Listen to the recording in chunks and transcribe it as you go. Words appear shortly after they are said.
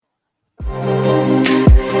Hello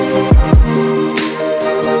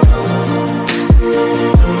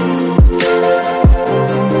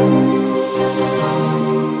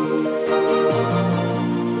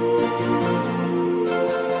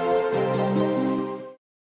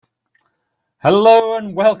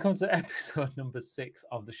and welcome to episode number 6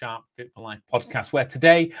 of the Sharp Fit for Life podcast, where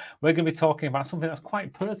today we're going to be talking about something that's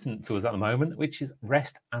quite pertinent to us at the moment, which is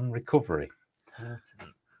rest and recovery.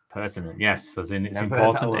 Pertinent, yes, as in it's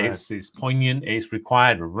important, it's poignant, it's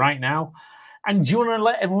required right now. And do you want to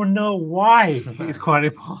let everyone know why it's quite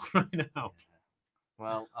important right now?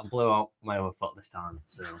 Well, I blew out my other foot this time,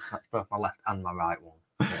 so that's both my left and my right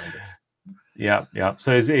one. Yeah.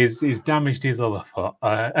 So he's damaged his other foot,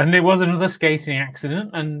 and it was another skating accident.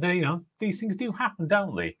 And these things do happen,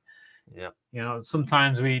 don't they? Yeah.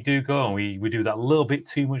 Sometimes we do go and we do that little bit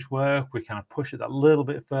too much work. We kind of push it that little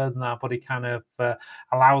bit further than our body kind of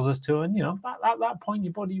allows us to. And at that point,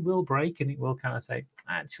 your body will break, and it will kind of say,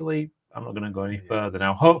 actually, I'm not going to go any further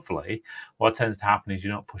now. Hopefully, what tends to happen is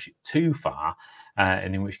you don't push it too far,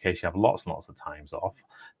 and in which case you have lots and lots of times off.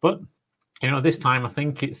 But this time I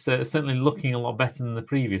think it's certainly looking a lot better than the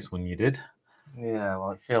previous one you did. Yeah,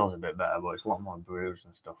 well, it feels a bit better, but it's a lot more bruised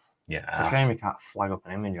and stuff. Yeah. It's a shame we can't flag up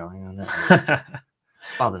an image or anything.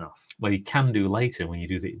 Bad enough. Well, you can do later when you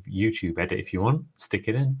do the YouTube edit if you want. Stick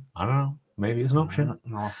it in. I don't know. Maybe it's an option.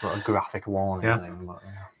 No, I've got a graphic warning thing. But,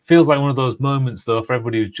 Feels like one of those moments, though, for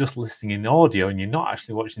everybody who's just listening in audio and you're not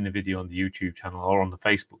actually watching the video on the YouTube channel or on the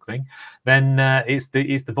Facebook thing, then it's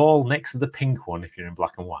the ball next to the pink one if you're in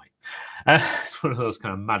black and white. It's one of those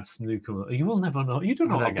kind of mad snooker. You will never know. You don't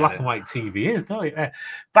know what black and white TV is, do you?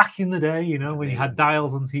 Back in the day, when you had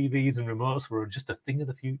dials on TVs and remotes were just a thing of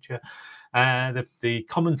the future. The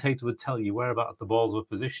commentator would tell you whereabouts the balls were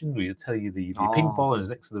positioned. We'd tell you the pink ball is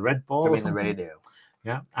next to the red ball. In the radio.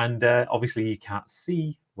 Yeah, and obviously you can't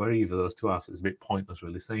see where either of those two are, so it's a bit pointless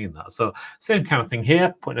really saying that. So same kind of thing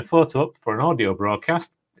here, putting a photo up for an audio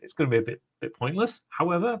broadcast, it's going to be a bit pointless.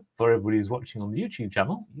 However, for everybody who's watching on the YouTube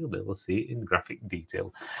channel, you'll be able to see it in graphic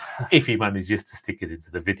detail if he manages to stick it into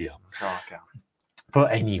the video. Sure I can.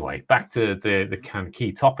 But anyway, back to the kind of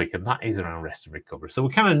key topic, and that is around rest and recovery. So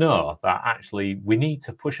we kind of know that actually we need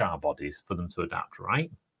to push our bodies for them to adapt, right?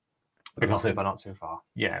 Because if we're not too far.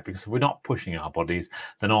 Yeah, because if we're not pushing our bodies,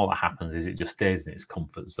 then all that happens is it just stays in its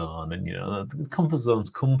comfort zone. And, the comfort zone's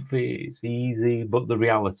comfy, it's easy, but the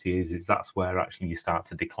reality is that's where actually you start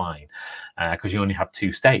to decline because you only have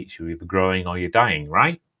two states. You're either growing or you're dying,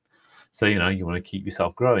 right? So, you want to keep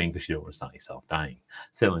yourself growing because you don't want to start yourself dying.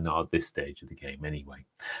 Certainly not at this stage of the game anyway.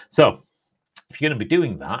 So if you're going to be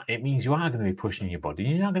doing that, it means you are going to be pushing your body.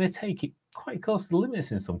 You're not going to take it quite close to the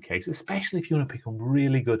limits in some cases, especially if you want to become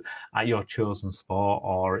really good at your chosen sport,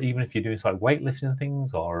 or even if you're doing like weightlifting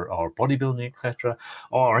things or bodybuilding, etc.,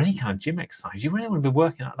 or any kind of gym exercise. You really want to be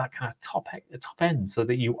working at that kind of top end so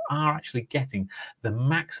that you are actually getting the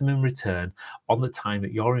maximum return on the time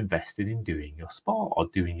that you're invested in doing your sport or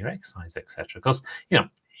doing your exercise, etc. Because,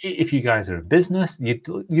 if you guys are in business, you'd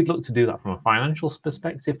look to do that from a financial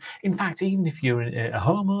perspective. In fact, even if you're a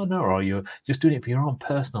homeowner or you're just doing it for your own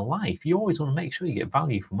personal life, you always want to make sure you get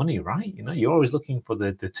value for money, right? You're always looking for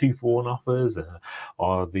the 2-for-1 offers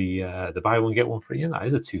or the buy one get one free. That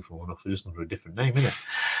is a 2-for-1 offer, just under a different name, isn't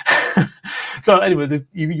it? So anyway,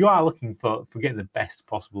 you are looking for getting the best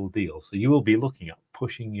possible deal. So you will be looking at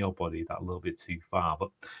pushing your body that little bit too far, but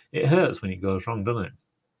it hurts when it goes wrong, doesn't it?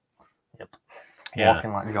 Yep.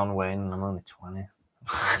 Walking like John Wayne, and I'm only 20.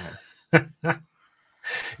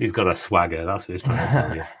 He's got a swagger, that's what he's trying to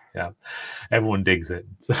tell you. Yeah, everyone digs it.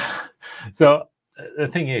 So the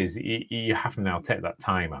thing is, you have to now take that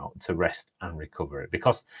time out to rest and recover it,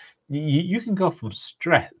 because you can go from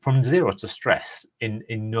zero to stress in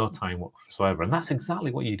no time whatsoever. And that's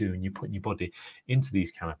exactly what you do when you're putting your body into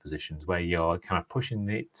these kind of positions where you're kind of pushing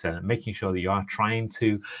it, making sure that you are trying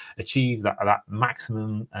to achieve that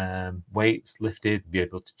maximum weights lifted, be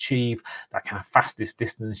able to achieve that kind of fastest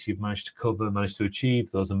distance you've managed to achieve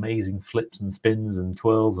those amazing flips and spins and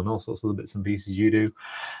twirls and all sorts of other bits and pieces you do.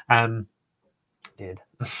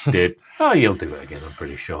 Did. Oh, you'll do it again, I'm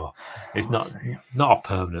pretty sure. It's not a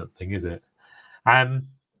permanent thing, is it? And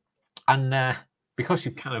because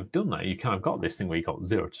you've kind of done that, you kind of got this thing where you got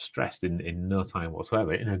zero to stress in no time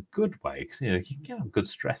whatsoever, in a good way, because you can have good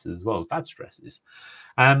stresses as well as bad stresses.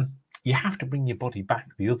 You have to bring your body back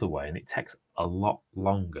the other way, and it takes a lot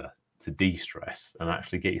longer to de-stress and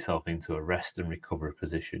actually get yourself into a rest and recovery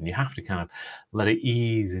position. You have to kind of let it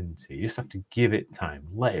ease into. You just have to give it time,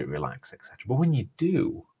 let it relax, etc. But when you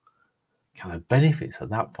do, kind of benefits at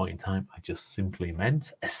that point in time are just simply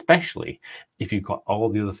immense, especially if you've got all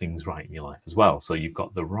the other things right in your life as well. So you've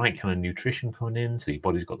got the right kind of nutrition coming in, so your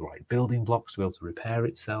body's got the right building blocks to be able to repair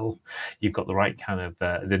itself. You've got the right kind of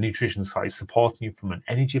the nutrition side supporting you from an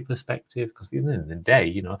energy perspective, because at the end of the day,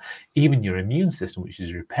 you know, even your immune system, which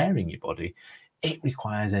is repairing your body, it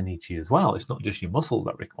requires energy as well. It's not just your muscles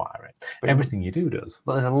that require it. But everything you do does.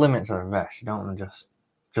 But there's a limit to the rest. You don't want to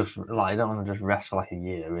just like, you don't want to just rest for like a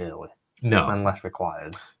year, really. No. Unless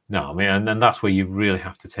required. No, I mean, and that's where you really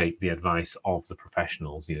have to take the advice of the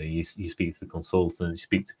professionals. You know, you speak to the consultants, you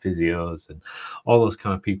speak to physios, and all those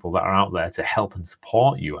kind of people that are out there to help and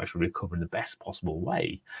support you actually recover in the best possible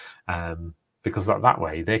way. Because that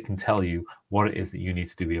way they can tell you what it is that you need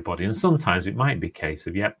to do with your body. And sometimes it might be a case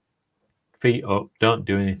of, yep, feet up, don't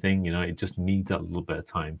do anything. You know, it just needs a little bit of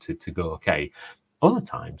time to go okay. Other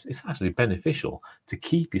times, it's actually beneficial to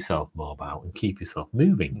keep yourself mobile and keep yourself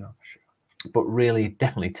moving. No, sure. But really,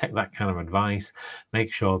 definitely take that kind of advice.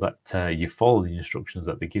 Make sure that you follow the instructions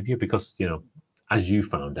that they give you, because, you know, as you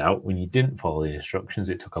found out, when you didn't follow the instructions,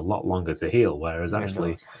 it took a lot longer to heal. Whereas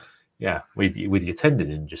actually, yeah, with your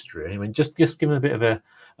tendon injury, I mean, just give them a bit of an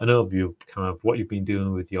overview of kind of what you've been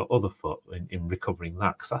doing with your other foot in recovering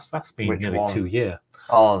that, because that's been nearly 2 years.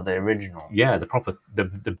 Oh, the original. Yeah,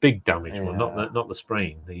 the big damage one, not the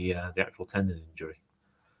sprain, the actual tendon injury.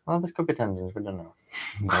 Well, this could be tendons, we don't know.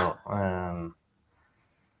 But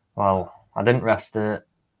well, I didn't rest it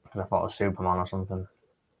because I thought it was Superman or something.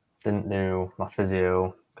 Didn't do my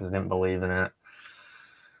physio because I didn't believe in it.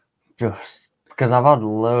 Just because I've had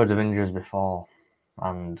loads of injuries before,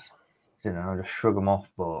 and you know, just shrug them off.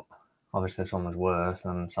 But obviously, this one was worse,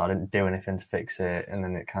 and so I didn't do anything to fix it, and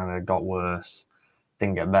then it kind of got worse.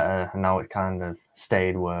 Didn't get better, and now it kind of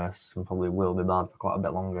stayed worse, and probably will be bad for quite a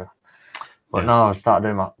bit longer. But now I've started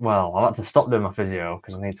doing I've had to stop doing my physio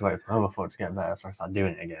because I need to wait for my other foot to get better, so I start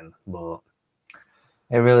doing it again. But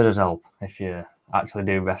it really does help if you actually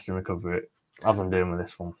do rest and recover it, as I'm doing with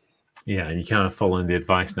this one. Yeah, and you're kind of following the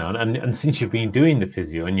advice now. And since you've been doing the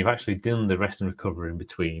physio and you've actually done the rest and recovery in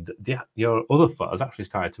between, your other foot has actually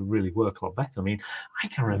started to really work a lot better. I mean, I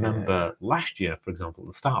can remember last year, for example,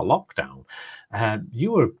 at the start of lockdown,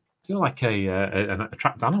 you're like a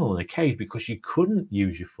trapped animal in a cage because you couldn't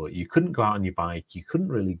use your foot, you couldn't go out on your bike, you couldn't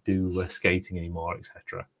really do skating anymore,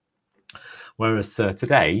 etc. Whereas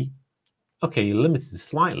today, okay, you're limited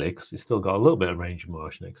slightly because it's still got a little bit of range of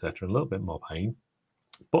motion, etc., a little bit more pain.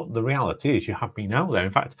 But the reality is you have been out there.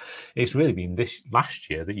 In fact, it's really been this last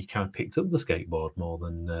year that you kind of picked up the skateboard more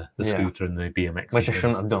than the scooter and the BMX. Which I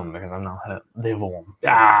shouldn't have done because I've now hurt the other one.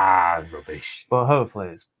 Ah, rubbish. But hopefully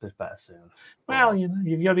it's better soon. Well, you know,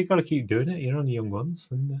 you've got to keep doing it. You're only young ones,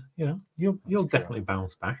 and you know, you'll definitely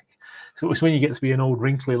bounce back. So it's when you get to be an old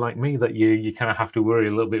wrinkly like me that you kind of have to worry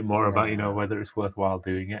a little bit more about, you know, whether it's worthwhile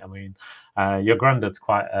doing it. I mean, your granddad's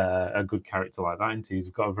quite a good character like that, isn't he? He's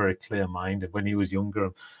got a very clear mind. And when he was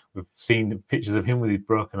younger, we've seen pictures of him with his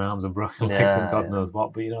broken arms and broken legs and God knows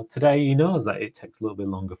what. But, you know, today he knows that it takes a little bit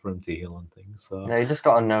longer for him to heal and things. So yeah, you just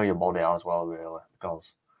got to know your body as well, really,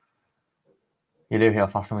 because you do heal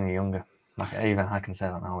faster when you're younger. Like, even I can say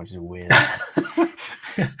that now, which is weird.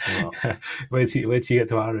 Wait till you get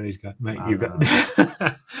to our age, mate. You've got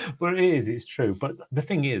well, it's true. But the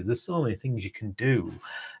thing is, there's so many things you can do,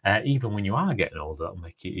 even when you are getting older, that'll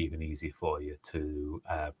make it even easier for you to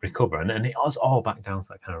recover. And it was all back down to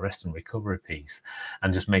that kind of rest and recovery piece,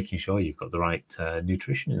 and just making sure you've got the right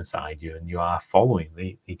nutrition inside you, and you are following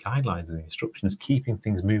the guidelines and the instructions, keeping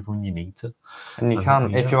things moving when you need to. And you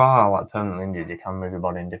can, if you are like permanently injured, you can move your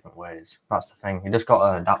body in different ways. That's the thing. You just got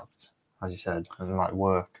to adapt, as you said, and like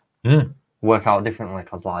work out differently.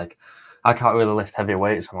 Because like I can't really lift heavy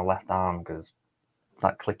weights on my left arm because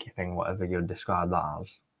that clicky thing, whatever you would describe that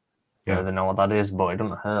as, I don't even know what that is, but it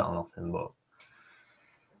doesn't hurt or nothing. But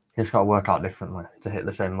you just got to work out differently to hit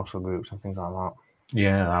the same muscle groups and things like that.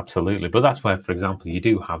 Yeah, absolutely. But that's where, for example, you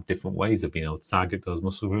do have different ways of being able to target those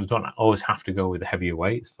muscle groups. Don't always have to go with the heavier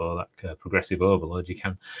weights for that progressive overload. You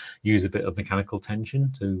can use a bit of mechanical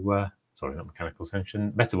tension to not mechanical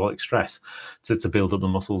tension, metabolic stress to build up the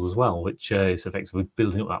muscles as well, which is effectively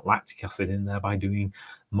building up that lactic acid in there by doing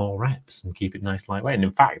more reps and keep it nice lightweight. And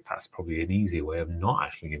in fact, that's probably an easier way of not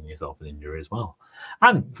actually giving yourself an injury as well.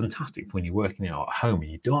 And fantastic when you're working out at home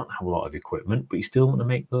and you don't have a lot of equipment, but you still want to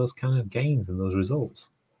make those kind of gains and those results.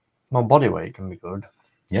 Well, body weight can be good.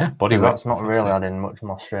 Yeah, body weight. That's not really adding much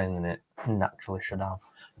more strain than it naturally should have.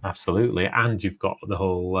 Absolutely. And you've got the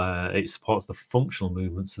whole, it supports the functional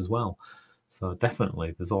movements as well. So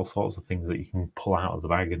definitely there's all sorts of things that you can pull out of the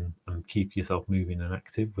bag and keep yourself moving and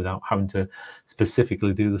active without having to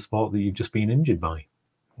specifically do the sport that you've just been injured by.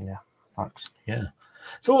 Yeah. Thanks. Yeah.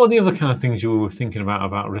 So what are the other kind of things you were thinking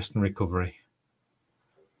about rest and recovery?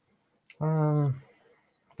 Didn't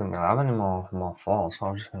really have any more thoughts, so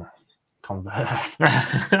I was just gonna converse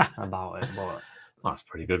about it. But that's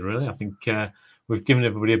pretty good, really. I think we've given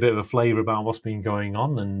everybody a bit of a flavour about what's been going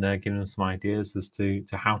on and given them some ideas as to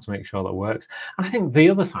how to make sure that works. And I think the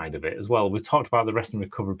other side of it as well, we talked about the rest and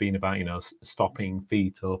recovery being about, stopping,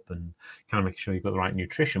 feet up and kind of making sure you've got the right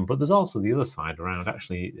nutrition. But there's also the other side around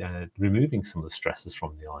actually removing some of the stresses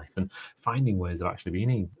from your life and finding ways of actually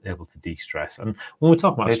being able to de-stress. And when we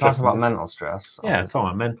talk about stress, talking about mental stress. Yeah, talking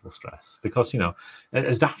about mental stress, because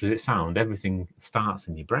as daft as it sounds, everything starts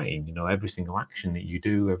in your brain. Every single action that you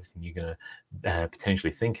do, everything you're going to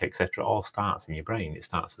potentially think, etc., all starts in your brain. It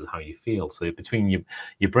starts as how you feel. So between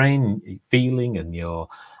your brain feeling and your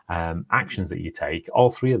actions that you take, all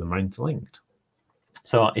three of them are interlinked.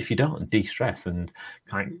 So if you don't de-stress and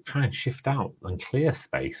kind of shift out and clear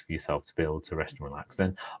space for yourself to be able to rest and relax,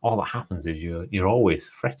 then all that happens is you're always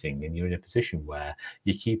fretting and you're in a position where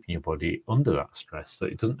you're keeping your body under that stress, so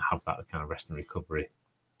it doesn't have that kind of rest and recovery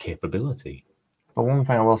capability. But one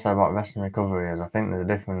thing I will say about rest and recovery is I think there's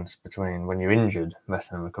a difference between when you're injured,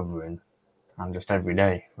 resting and recovering, and just every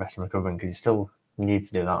day resting and recovering, because you still need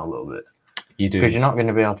to do that a little bit. You do. Because you're not going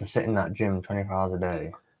to be able to sit in that gym 24 hours a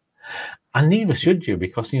day. And neither should you,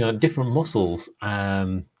 because different muscles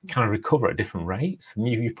kind of recover at different rates, and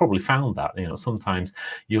you've probably found that. Sometimes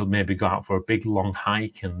you'll maybe go out for a big long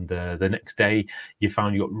hike, and the next day you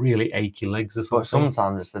found you got really achy legs or something. But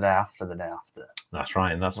sometimes it's the day after the day after. That's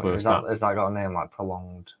right, and that's where is that got a name like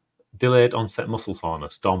prolonged delayed onset muscle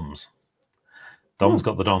soreness, DOMS? DOMS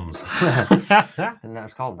got the DOMS. And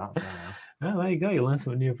that's called that. So well, there you go. You learn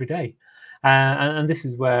something new every day, and this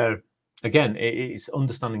is where. Again, it's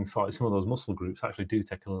understanding some of those muscle groups actually do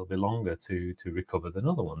take a little bit longer to recover than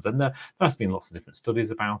other ones. And there has been lots of different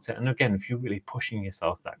studies about it. And again, if you're really pushing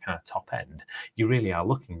yourself to that kind of top end, you really are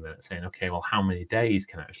looking at saying, okay, well, how many days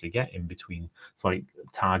can I actually get in between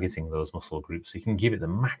targeting those muscle groups? So you can give it the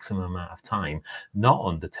maximum amount of time, not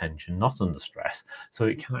under tension, not under stress, so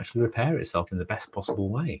it can actually repair itself in the best possible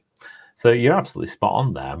way. So you're absolutely spot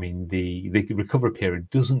on there. I mean, the recovery period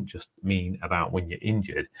doesn't just mean about when you're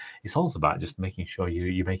injured. It's also about just making sure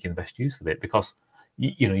you're making the best use of it, because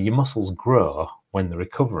your muscles grow when they're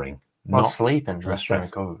recovering. Well, sleeping, rest and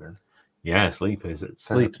recovering. Yeah, sleep's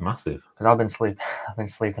massive. Because I've been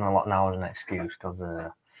sleeping a lot now as an excuse, because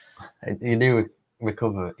you do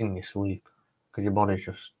recover in your sleep, because your body's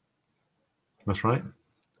just. That's right.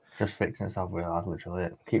 Just fixing itself with that, literally.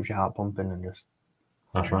 It keeps your heart pumping and just.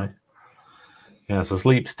 That's right. Yeah, so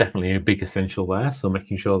sleep's definitely a big essential there. So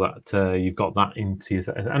making sure that you've got that into your...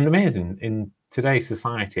 And amazing, in today's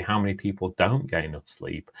society, how many people don't get enough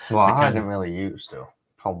sleep. Well, I didn't really used to.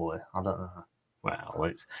 Probably. I don't know.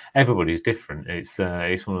 Well, everybody's different. It's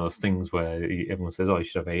one of those things where everyone says, "Oh, you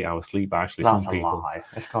should have 8 hours sleep." But actually, that's some people, a lie.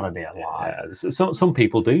 It's got to be a lie. Some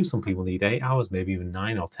people do. Some people need 8 hours, maybe even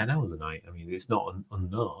 9 or 10 hours a night. I mean, it's not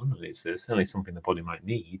unknown. It's certainly something the body might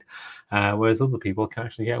need. Whereas other people can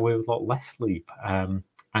actually get away with a lot less sleep.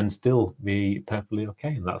 And still be perfectly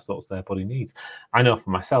okay, and that's what their body needs. I know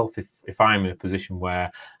for myself, if I'm in a position where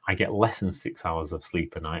I get less than 6 hours of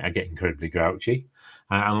sleep a night, I get incredibly grouchy.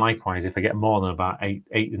 And likewise, if I get more than about 8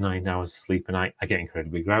 to 9 hours of sleep a night, I get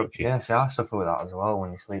incredibly grouchy. Yeah, see, I suffer with that as well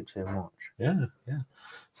when you sleep too much. Yeah.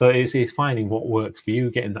 So it's finding what works for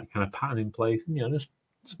you, getting that kind of pattern in place, and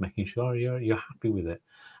just making sure you're happy with it.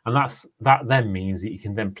 And that then means that you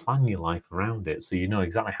can then plan your life around it, so you know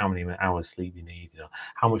exactly how many hours sleep you need,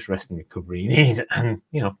 how much rest and recovery you need, and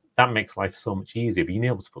that makes life so much easier. Being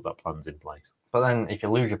able to put that plans in place. But then, if you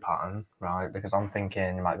lose your pattern, right? Because I'm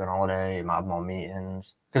thinking you might go on holiday, you might have more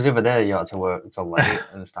meetings. Because the other day you had to work until late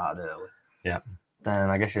and started early. Yeah. Then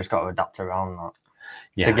I guess you just got to adapt around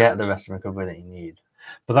that to get the rest and recovery that you need.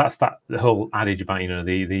 But that's the whole adage about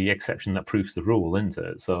the exception that proves the rule, isn't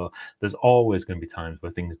it? So there's always going to be times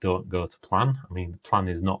where things don't go to plan. I mean, plan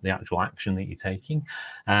is not the actual action that you're taking.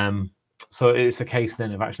 So it's a case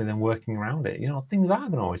then of actually then working around it. Things are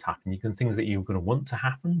going to always happen. Things that you're going to want to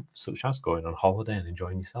happen, such as going on holiday and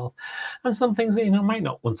enjoying yourself, and some things that might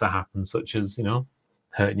not want to happen, such as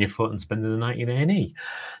hurting your foot and spending the night in A&E.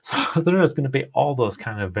 So there is going to be all those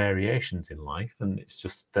kind of variations in life, and it's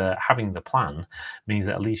just having the plan means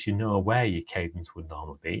that at least you know where your cadence would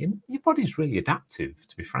normally be. And your body's really adaptive,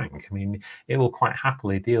 to be frank. I mean, it will quite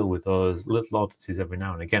happily deal with those little oddities every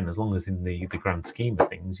now and again, as long as in the grand scheme of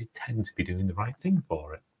things, you tend to be doing the right thing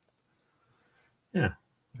for it. Yeah.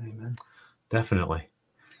 Amen. Definitely.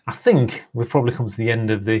 I think we've probably come to the end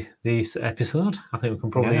of this episode. I think we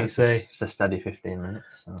can probably say it's a steady 15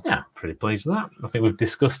 minutes. So. Yeah, pretty pleased with that. I think we've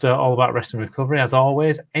discussed all about rest and recovery. As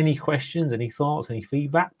always, any questions, any thoughts, any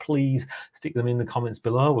feedback, please stick them in the comments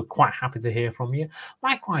below. We're quite happy to hear from you.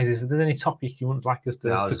 Likewise, if there's any topic you would like us to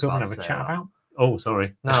cover and have a chat about. Oh,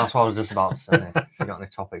 sorry. No, that's what I was just about to say. If you've got any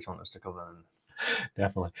topics you want us to cover, then...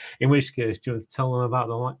 Definitely. In which case, do you want to tell them about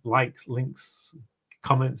the likes, links,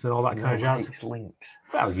 comments, and all that kind of jazz? Links.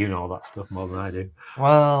 Well, you know all that stuff more than I do.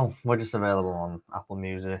 Well, we're just available on Apple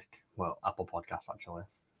Music. Well, Apple Podcasts, actually.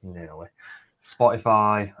 Nearly.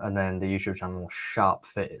 Spotify, and then the YouTube channel Sharp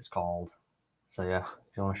Fit, it's called. So, yeah,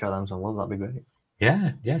 if you want to show them some love, that'd be great.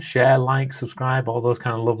 Yeah, share, like, subscribe, all those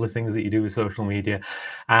kind of lovely things that you do with social media.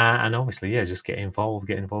 And obviously, just get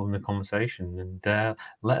involved in the conversation, and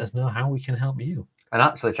let us know how we can help you. And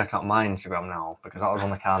actually check out my Instagram now, because that was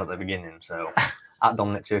on the card at the beginning. So at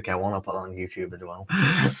Dominic2K1, I'll put that on YouTube as well.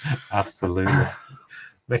 Absolutely.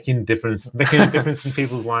 making a difference in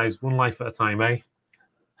people's lives, one life at a time, eh?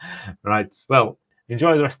 Right. Well,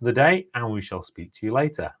 enjoy the rest of the day, and we shall speak to you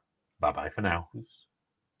later. Bye-bye for now.